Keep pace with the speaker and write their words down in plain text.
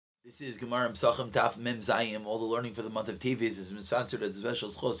This is Gemara Psachim Taf Mem Zayim. All the learning for the month of Teves is sponsored as a special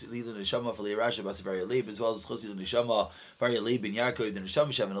schos Lilu Neshama for Leirasha Basavari Leib, as well as schos Lilu Neshama Vari Leib Ben Yaakov the Neshama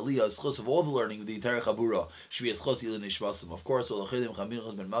Shav and Aliyah. Schos of all the learning of the entire Chabura should be a schos Lilu Neshmasim. Of course, all the Chadim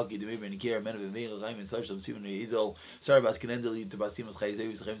Chamin Ben Malki Demir Ben Nikir Men Ben Meir Chaim and Such Them Simon Izol Sarah Bas Kenendeli to Basimus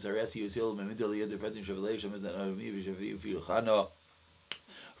Chayzev Chaim Sarasi Yosil Memideli Yeder Pretim Shavalei Shamez that Avmi Vishavi Fiuchana.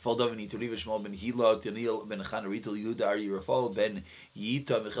 Faldovani to Riva Shmuel ben Hila to Neil ben Chana Rital Yehuda Ari Rafal ben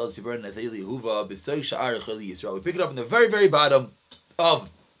Yita Michel Sibur Nathali Yehuva B'Soy Sha'ar Chali Yisrael. We pick it up in the very, very bottom of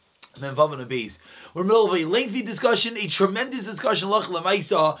Memvav and Beis. We're in the middle of a lengthy discussion, a tremendous discussion. Lach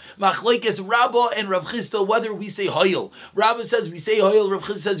Lamaisa Machlekes Rabba and Rav Chisda whether we say Hayil. Rabba says we say Hayil. Rav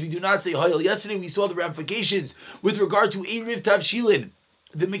Chisda says we do not say Hayil. Yesterday we saw the ramifications with regard to Erev Tavshilin.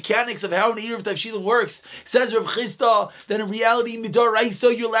 The mechanics of how an Erev Tavshilin works. Says Rav Chisda that in reality,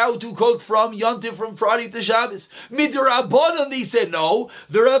 Midaraisa, you're allowed to cook from Yontif from Friday to Shabbos. Midarabbanan, they said no.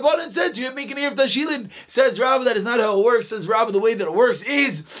 The Rabbanan said you make an Erev Tavshilin. Says Rabba that is not how it works. Says Rabba the way that it works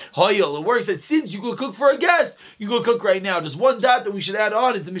is Hayil. It works that since you go cook for a guest, you go cook right now. Just one dot that we should add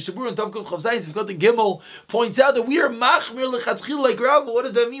on. It's the Mishabur and Tavkot Chavzayin Sivkot and Gimel points out that we are Machmir Lechatchil like Rabba. What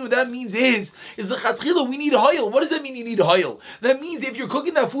does that mean? What that means is Lechatchil we need Hayil. What does that mean you need Hayil? That means if you're cooking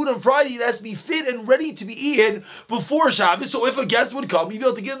that food on Friday, it has to be fit and ready to be eaten before Shabbos. So if a guest would come, you'd be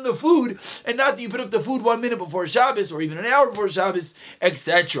able to give them the food, and not that you put up the food 1 minute before Shabbos or even an hour before Shabbos,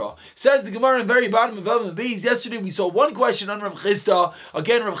 etc. Says the Gemara in the very bottom of Vav Beis. Yesterday we saw one question on Rav Chisda.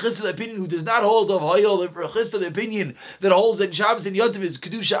 Again, Rav Chisda, the opinion who does not hold of Hayil. Rav Chisda, the opinion that holds that Shabbos and Yontif is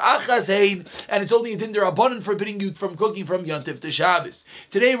Kedusha Achas Hein, and it's only a din derabbanan forbidding you from cooking from Yontif to Shabbos.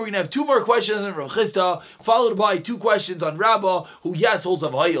 Today we're going to have two more questions on Rav Chisda, followed by two questions on Rabbah, who yes holds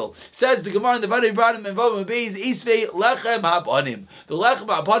of Hayil. Says the Gemara in the very bottom and Vav Beis, Isvei lechem hapanim. The lechem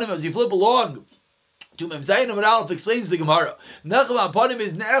hapanim, as you flip along to Mem Zayin Amud Aleph, explains the Gemara. Lechem hapanim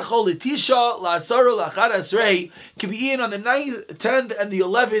is ne'echol l'tisha la'asara la'achad asrei, can be eaten on the 9th, 10th, and the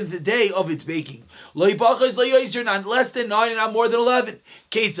 11th day of its baking. Lo yipachos lo yoser, not less than 9 and not more than 11.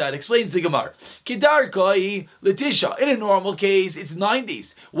 Ketzad explains the Gemara. Kedarkai l'tisha. In a normal case, it's 9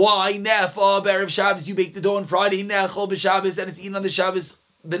 days. Why? Nefa b'erev Shabbos, you bake the dough on Friday. Nechol b'Shabbos, and it's eaten on the Shabbos.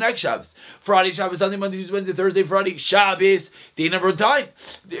 The next Shabbos, Friday, Shabbos, Sunday, Monday, Tuesday, Wednesday, Thursday, Friday, Shabbos, day number 9.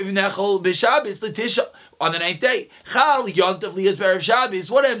 Nechol b'Shabbos, l'tisha. On the 9th day, Chal Yontif Liyas B'erev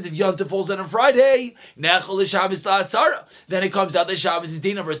Shabbos. What happens if Yontif falls on a Friday? Nechol Shabbos La'asara. Then it comes out that Shabbos is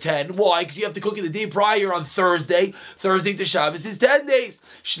day number 10. Why? Because you have to cook it the day prior on Thursday. Thursday to Shabbos is 10 days.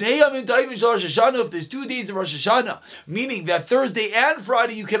 Shnei Yamim Tovim Shel Rosh Hashanah. If there's 2 days of Rosh Hashanah, meaning that Thursday and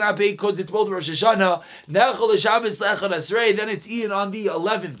Friday you cannot bake because it's both Rosh Hashanah. Nechol Shabbos La'achad Asrei. Then it's eaten on the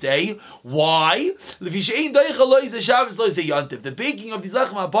 11th day. Why? L'vishein Deicha Lo Yiseh Shabbos Lo Yiseh Yontif. The baking of these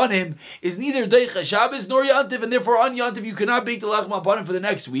lechem upon him is neither Deicha Shabbos nor Yontif, and therefore on Yontif you cannot bake the lechem upon him for the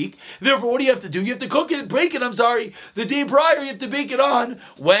next week. Therefore, what do you have to do? You have to cook it, break it, the day prior, you have to bake it on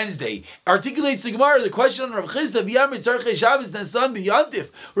Wednesday. Articulates the Gemara, the question on Rav Chisda, V'yam Tzarchei Shabbos Nesan B'Yontif.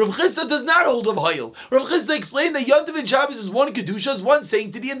 Rav Chisda does not hold of Hayil. Rav Chisda explained that Yontif and Shabbos is one Kedusha, is one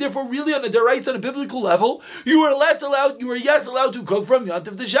sanctity, and therefore really on a deraisa, on a biblical level, you are allowed to cook from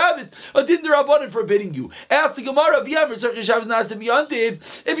Yontif to Shabbos. A din derabbanan forbidding you. Ask the Gemara, V'yam Tzarchei Shabbos Nesan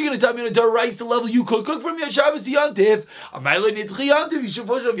B'Yontif. If you're going to tell me on a deraisa level, you could cook from your Shabbos to Yontif. You should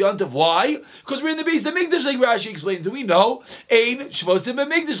push off Yontif. Why? Because we're in the base of Mikdash, like Rashi explains, and we know Ein Shvosim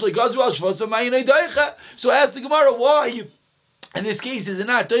Mikdash, like Gazral Shvosim Ma'inei Deicha. So ask the Gemara why. In this case, is it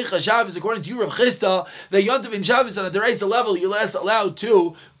not Deicha Shabbos according to you, Rav Chisda, that Yontif and Shabbos on a deraisa level you're less allowed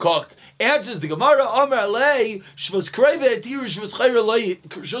to cook? Answers the Gemara, Amar Alei, Shvos Kreva Etiru, Shvos Chayra Lo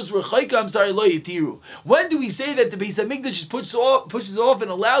Yetiru. When do we say that the Beis HaMikdash pushes off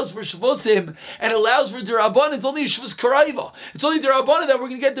and allows for Shvosim and allows for Derabban? It's only Shvos Kreva. It's only Derabban that we're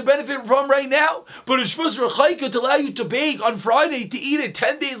going to get the benefit from right now. But a Shvos Rechaika to allow you to bake on Friday, to eat it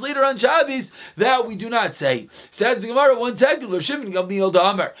 10 days later on Shabbos, that we do not say. Says the Gemara, one second, Rosh Shimon Gamliel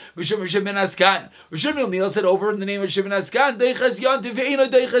Damar, Rosh Shimon Ben Askan. Rosh Shimon Gamliel said over in the name of Shimon Askan, Deichas Yontif, Eino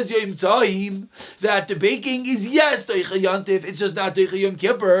Deichas Yom that the baking is yes Deicha Yontif, it's just not Deicha Yom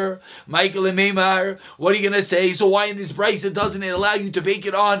Kippur. Michael and Meimar, what are you going to say? So why in this price it doesn't allow you to bake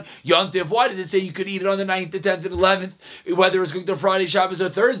it on Yontif? Why does it say you could eat it on the 9th, the 10th, and 11th, whether it's cooked on Friday, Shabbos, or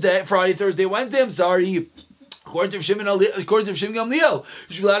Thursday, Wednesday? I'm sorry. According to Shimon Gamliel,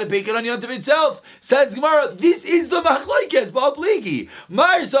 you should be allowed to bake it on Yontif itself. Says Gemara, this is the machlokes ba'apligi.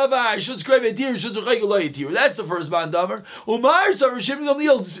 Mar savar shus krevetir shus rechayu. That's the first mandamer. Umar savar Shimon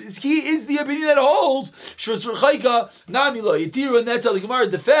Gamliel, he is the opinion that holds shus rechayu nami lo yitir, and that's how the Gemara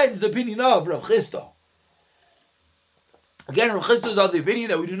defends the opinion of Rav Chisda. Again, Rav Chisda is of the opinion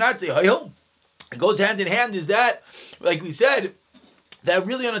that we do not say hayom. It goes hand in hand. Is that, like we said, that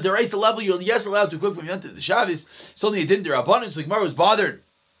really on a deraisa level, you're yes allowed to cook from Yontif to Shabbos. It's only a din derabanan. So the Gemara was bothered.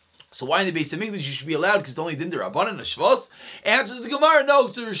 So why in the Beis Hamikdash you should be allowed because it's only din derabanan a Shvos? Answers the Gemara, no,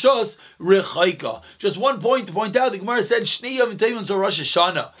 it's a Rishos Rechaika. Just one point to point out, the Gemara said Shnei Yom Tovim to Rosh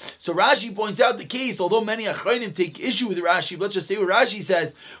Hashanah. So Rashi points out the case, although many Achrayim take issue with Rashi, but let's just say what Rashi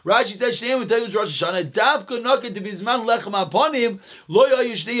says. Rashi says Shnei Yom Tovim to Rosh Hashanah. Davka Nakat to Bizman Lechem Aponim Lo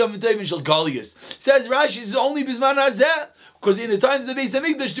Yoy Shnei Yom Tovim Shel Galius. Says Rashi is only Bizman Hazeh because in the times of the Beis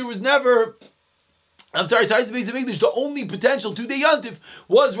Hamikdash there was never. Times of Beis Hamikdash, the only potential 2-day Yontif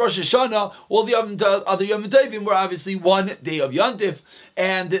was Rosh Hashanah. All the other Yom Tovim were obviously 1 day of Yontif.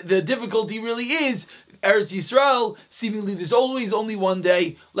 And the difficulty really is Eretz Yisrael, seemingly there's always only 1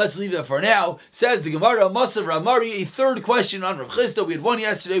 day. Let's leave that for now. Says the Gemara, Masav Ramari, a third question on Rav Chisda. We had one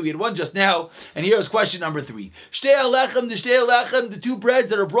yesterday, we had one just now, and here's question number 3. Shtei Alechem, the 2 breads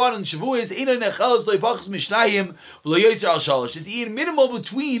that are brought on Shavuos, Eina Nechalos Lo Yipachos Mishnayim V'Lo Yoser Al Shalosh. It's eaten minimal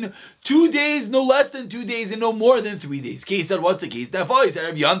between 2 days, no less than 2 days, and no more than 3 days. Case said, what's the case? Now, if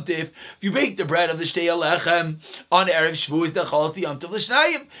Erev Yontif, if you bake the bread of the Shtei Alechem on Erev Shavuos, Nechalos the Yontif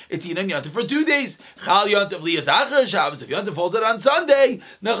L'Shnayim, it's eaten Yontif for 2 days. Chal Yontif Liyas Achar Shabbos. If Yontif falls out on Sunday,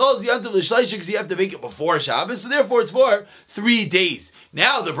 Nechal Yontif L'Shleisha, because you have to make it before Shabbos, so therefore it's for 3 days.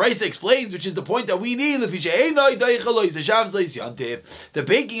 Now the Brisa explains, which is the point that we need. The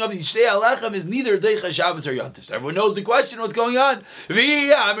baking of the Shtei Alechem is neither Deicha Shabbos or Yontif. So everyone knows the question. What's going on? According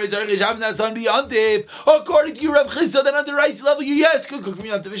to you, Rav Chisda, that on the rice level, you yes could cook from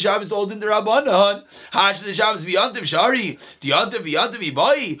Yontif Shabbos all in the Rabbanan. Hash the Shabbos be Yontif Shari, the Yontif be Yontif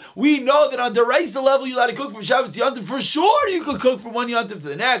Ibai. We know that on the rice level, you allowed to cook from Shabbos to Yontif. For sure, you could cook from one Yontif to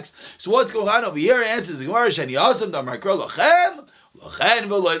the next. So what's going on over here? Answers the Gemara Shani Asam Damar Kro Lachem. A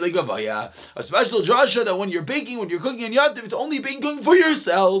special drasha that when you're baking, when you're cooking in Yontif, it's only being cooking for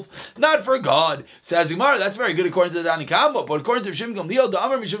yourself, not for God. Says Gemara, that's very good according to the Danikamba, but according to Shimon Gamliel, the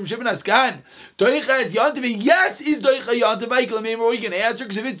Amar Mishum Shimon Askan, Doicha is Yontif. Yes, is Doicha Yontif. Michael, maybe we can answer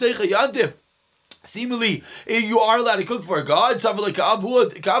because if it's Doicha Yontif, seemingly, you are allowed to cook for God.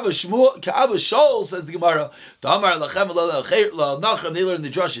 Ka'aba Shol, says the Gemara. They learn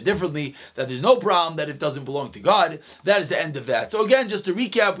the drasha differently, that there's no problem that it doesn't belong to God. That is the end of that. So again, just to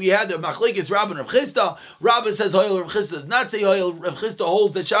recap, we had the Machlekes Rabban Rav Chisda. Rabban says Hoyel, Rav Chisda does not say Hoyel. Rav Chisda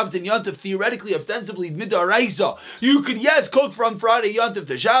holds that Shabbos and Yontif theoretically, ostensibly, midaraisa. You could, yes, cook from Friday Yontif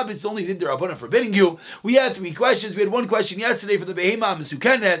to Shabbos. It's only Rabbanan forbidding you. We had 3 questions. We had one question yesterday for the Behema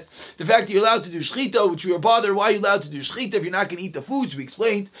Mesukenes. The fact that you're allowed to do Shchita, which we were bothered, why are you allowed to do Shchita if you're not going to eat the foods? We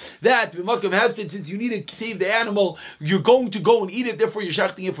explained that B'makam Hefsid, since you need to save the animal, you're going to go and eat it, therefore you're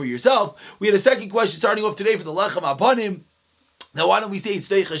shachting it for yourself. We had a second question starting off today for the Lechem Apanim. Now, why don't we say it's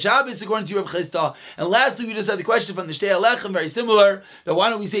Deicha Shabbos according to Rav Chisda? And lastly, we just had the question from the Shtei Alechem, very similar. Now, why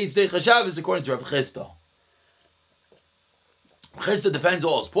don't we say it's Deicha Shabbos according to Rav Chisda? Chisda defends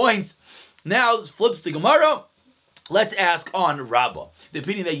all his points. Now, flips the Gemara. Let's ask on Rabbah, the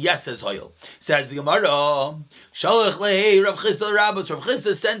opinion that yes says Hoyel. Says the Gemara, Shalach lei Rav Chisda Rabbah. So Rav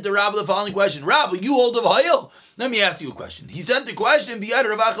Chisda sent to Rabbah the following question: Rabbah, you hold of Hoyel. Let me ask you a question. He sent the question biyad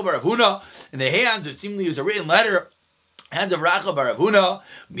Rav Acha bar Rav Huna in the hands, it seemingly was a written letter. Hands of Racha bar Rav Huna,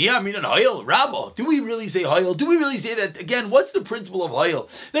 Miyaminan Hoyel, Rabbah. Do we really say Hoyel? Do we really say that? Again, what's the principle of Hoyel?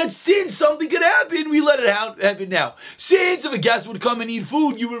 That since something could happen, we let it happen now. Since if a guest would come and eat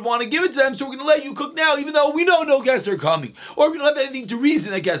food, you would want to give it to them, so we're going to let you cook now, even though we know no guests are coming. Or we don't have anything to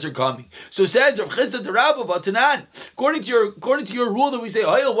reason that guests are coming. So says Rav Chisda to Rabbah, Vatanan, according to your rule that we say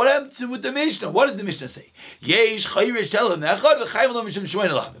Hoyel, what happens with the Mishnah? What does the Mishnah say? Yesh chayrish telem echad v'chayim lo mishum shmoin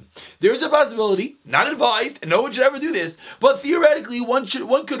elavim. There's a possibility, not advised, and no one should ever do this, but theoretically, one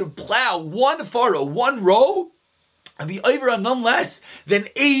could plow one furrow, one row, and be over on none less than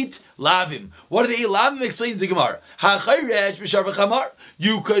 8 lavim. What are the 8 lavim? Explains the Gemara.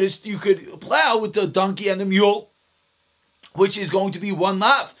 You could plow with the donkey and the mule, which is going to be 1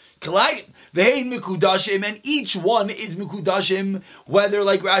 lav. Ve'ein mikudashim, and each one is mikudashim, whether,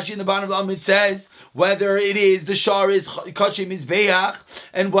 like Rashi in the bottom of the Amid says, whether it is the shar is kachim is beach,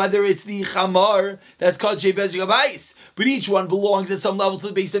 and whether it's the chamar that's kachim bezgabais. But each one belongs at some level to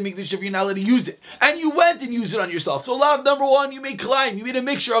the base of Mikdash if you're not allowed to use it. And you went and used it on yourself. So lav number 1, you made kalayim, you made a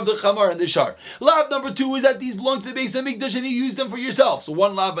mixture of the chamar and the shar. Lav number 2 is that these belong to the base of Mikdash and you use them for yourself. So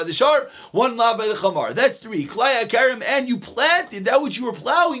 1 lav by the shar, 1 lav by the chamar. That's 3. Kalaya karim, and you planted that which you were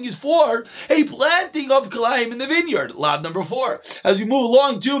plowing is used for a planting of kalayim in the vineyard. Lav number 4. As we move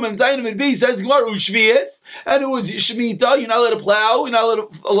along to Mem Zayin and B says Gemara Ushvius, and it was Shemitah. You're not allowed to plow. You're not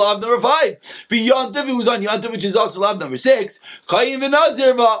allowed to. Lav number 5. Beyond it was on Yantav, which is also lav number 6. Kayin and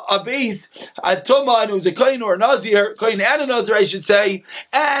Nazir a base at Toma, and it was a Kayin or a Nazir, Kayin and a Nazir, I should say.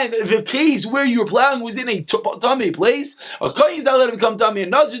 And the case where you were plowing was in a Tame place. A Kayin is not allowed to become Tame, a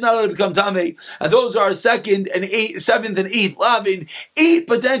Nazir is not allowed to become Tame, and those are 7th and 8th lavin, 8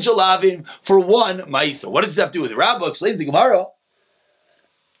 potential lavin for one Maisa. What does this have to do with the Rabbah? Explains the Gemara.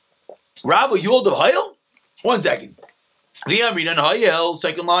 Rabbah, you hold of Hayel? 1 second. The Amrin and Hayel,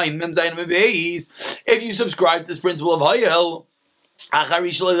 second line, Mem Zayin Mem Beis. If you subscribe to this principle of Hayel,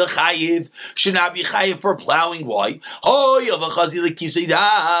 should not be chayiv for plowing. Why?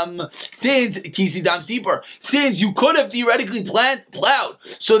 Since kisidam sipar, since you could have theoretically plowed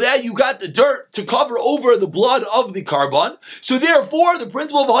so that you got the dirt to cover over the blood of the carbon. So therefore, the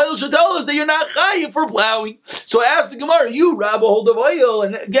principle of Hayel should tell us that you're not chayiv for plowing. So ask the Gemara, you Rabba hold of Hayel,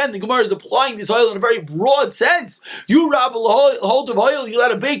 and again the Gemara is applying this Hayel in a very broad sense. You Rabba hold of Hayel, you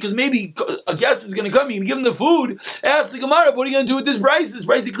let it bake because maybe a guest is going to come. You can give him the food. Ask the Gemara, what are you going to do with this Bryce? This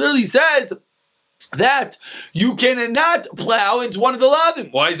Bryce clearly says that you cannot plow into one of the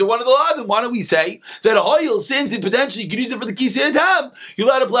lavim. Why is it one of the lavim? Why don't we say that a hoyel, since it potentially you could use it for the kisei adam, you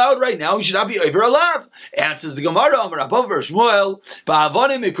let it plow it right now, you should not be over a lav. Answers the Gemara, Amar Abba Bar Shmuel,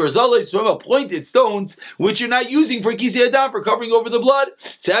 ba'avonim ikurzalos, from pointed stones, which you're not using for kisei adam, for covering over the blood.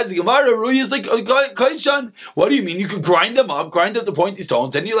 Says the Gemara, Rui is like kaishan. What do you mean? You could grind them up, grind up the pointy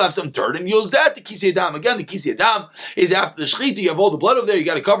stones, and you'll have some dirt, and use that to kisei adam. Again, the kisei adam is after the shechita, you have all the blood over there, you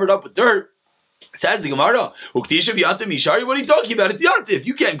got to cover it up with dirt. Says the Gemara, what are you talking about? It's yantif.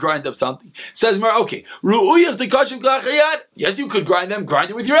 You can't grind up something. Says Gemara, okay. Yes, you could grind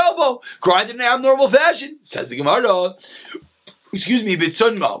it with your elbow. Grind it in an abnormal fashion. Says the Gemara, excuse me,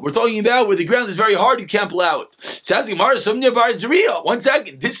 Bitsunma. We're talking about where the ground is very hard, you can't plow it. Says the Gemara, Sumnya Bar Zariya. 1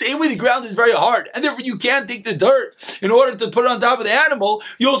 second. This same way the ground is very hard, and therefore you can't take the dirt in order to put it on top of the animal.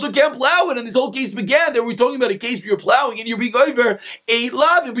 You also can't plow it, and this whole case began that we're talking about a case where you're plowing and you're being over 8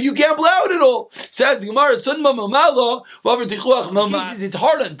 lavin, but you can't plow it at all. Says the Gemara, Sunma Mamalo, it's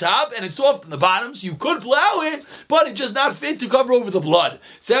hard on top and it's soft on the bottom, so you could plow it, but it's just not fit to cover over the blood.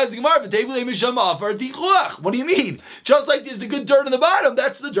 Says the Gemara, what do you mean? Just like there's the good dirt on the bottom,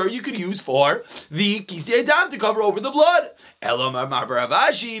 that's the dirt you could use for the kisei adam to cover over the blood.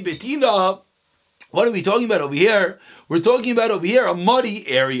 What are we talking about over here? We're talking about over here a muddy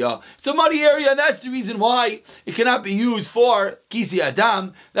area. It's a muddy area, and that's the reason why it cannot be used for kisei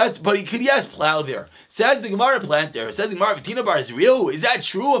adam. But he could, yes, plow there. Says the Gemara, plant there. Says the Gemara, Betina bar Zriel. Is that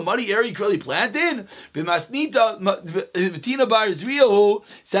true? A muddy area you could really plant in? B'masnita Betina bar Zriel.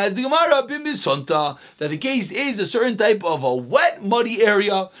 Says the Gemara, B'misonta, that the case is a certain type of a wet, muddy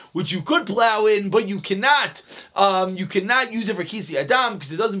area which you could plow in, but you cannot use it for kisei adam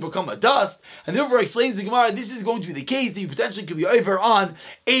because it doesn't become a dust. And therefore, explains the Gemara, this is going to be the case that you potentially could be over on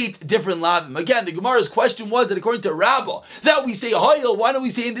 8 different lavim. Again, the Gemara's question was that according to Rabbah, that we say hoyel, why don't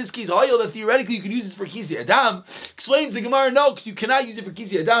we say in this case hoyel that theoretically you could use this for kisei adam? Explains the Gemara, no, because you cannot use it for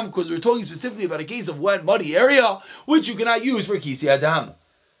kisei adam because we're talking specifically about a case of wet, muddy area, which you cannot use for kisei adam.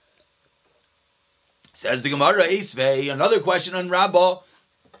 Says the Gemara, Esvei, another question on Rabbah,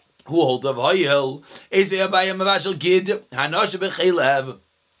 who holds of hoyel, Esvei abayim avashel gid, hanash bechelev.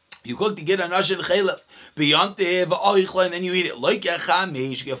 You cook the gid hanash and chelev. Beyond and then you eat it like a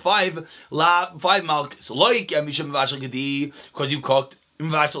chamish. You get 5 malchus. Like misham vashel gedi, because you cooked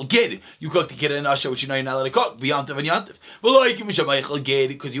vashel gid. You cooked the gid and asha, which you know you're not allowed to cook. Beyond and yantiv. Like misham vashel gid,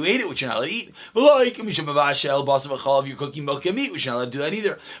 because you ate it, which you're not allowed to eat. Like misham vashel basav chalav, you're cooking milk and meat, which you're not allowed to do that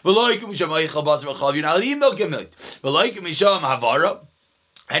either. Like misham vashel basav chalav, you're not allowed to eat milk and meat. Like misham havara,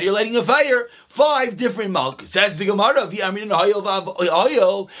 and you're lighting a fire. 5 different malchus. Says the Gemara, if you're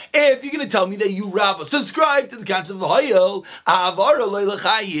going to tell me that you Rabbah subscribe to the concept of the hoyel,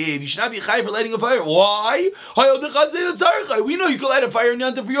 you should not be chayiv for lighting a fire. Why? We know you can light a fire in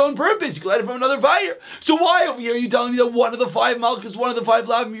Yontif for your own purpose. You can light it from another fire. So why over here are you telling me that one of the 5 malchus, one of the 5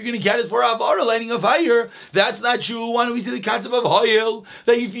 lavim you're going to get is for avara, lighting a fire? That's not true. Why don't we see the concept of hoyel,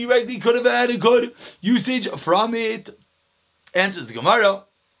 that you theoretically could have had a good usage from it? Answers the Gemara,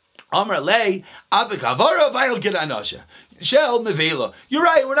 Amar lei, abekavara v'ayil gid anasha. shell nevela. You're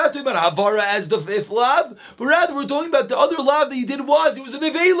right. We're not talking about havara as the fifth lav, but rather we're talking about the other lav that you did was it was a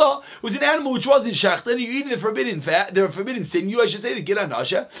nevela. It was an animal which wasn't shechta, and you're eating the forbidden fat, the forbidden sinew. I should say the gid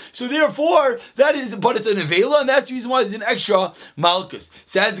anasha. So therefore, that is, but it's a nevela, and that's the reason why there's an extra malchus.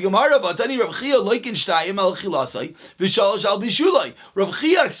 Says the Gemara, "Vatani Rav Chia loikin shtayim al chilasai v'shalosh al bishulai." Rav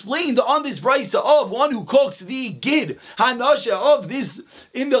Chia explained on this brisa of one who cooks the gid hanasha of this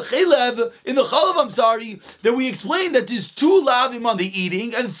in the chalav, I'm sorry, that we explained that there's 2 lavim on the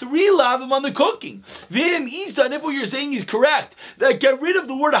eating and 3 lavim on the cooking. Vim isa, and if what you're saying is correct, that get rid of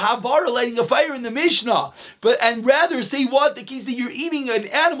the word havara, lighting a fire in the Mishnah, and rather say what the case that you're eating an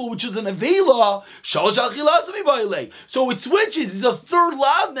animal which is an avela. So it switches. It's a 3rd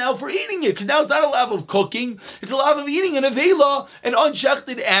lav now for eating it, because now it's not a lav of cooking; it's a lav of eating an avela, an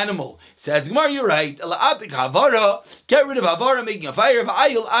unshechted animal. Says Gemara, you're right. Get rid of havara, making a fire.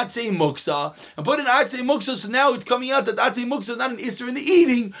 V'ayil atzei muksa, and put an atzei muksa. So now it's coming out that atzei muksa is not an isser in the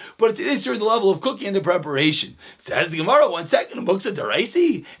eating, but it's an isser in the level of cooking and the preparation. Says the Gemara, 1 second, muksa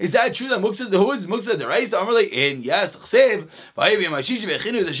deraisi. Is that true that muksa who is muksa deraisi? Amarle in yes.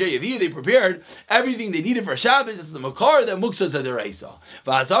 They prepared everything they needed for Shabbos. It's the makar that muksa is a deraisa.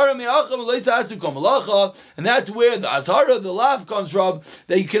 And that's where the azhara, the lav, comes from,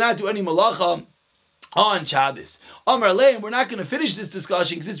 that you cannot do any malacha on Shabbos. Amar Lei, and we're not going to finish this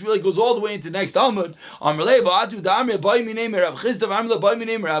discussion because this really goes all the way into the next Amud. Amar Lei, v'atu da'amre b'ay minei Rav Chisda v'amre b'ay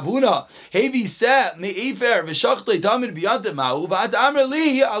minei Rav Huna hevi se me'efer v'shachtei tamid b'yante ma'u v'at amre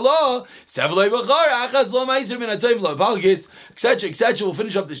li Allah sevlei b'char achaz lo ma'isr min atzayv lo palgis, etc., etc. We'll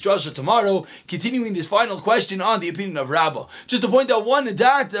finish up this drasha tomorrow, continuing this final question on the opinion of Rabbah. Just to point out one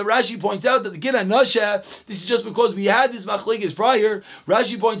that Rashi points out that the Gid HaNasha, this is just because we had this machlekes prior.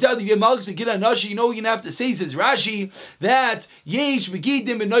 Rashi points out that you get malchus and Gid HaNasha, you know what you're going to have to say, says Rashi, that yesh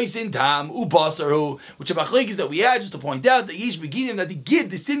begidim b'noisin tam ubasaru, which a machlekes that we had, just to point out that yesh begidim, that the gid,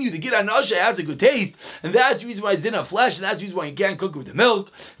 the sinew, the Gid HaNasha has a good taste, and that's the reason why it's in a flesh, and that's the reason why you can't cook it with the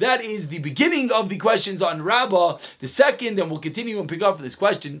milk. That is the beginning of the questions on Rabbah. The second, and we'll continue and pick up for this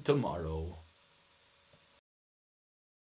question tomorrow.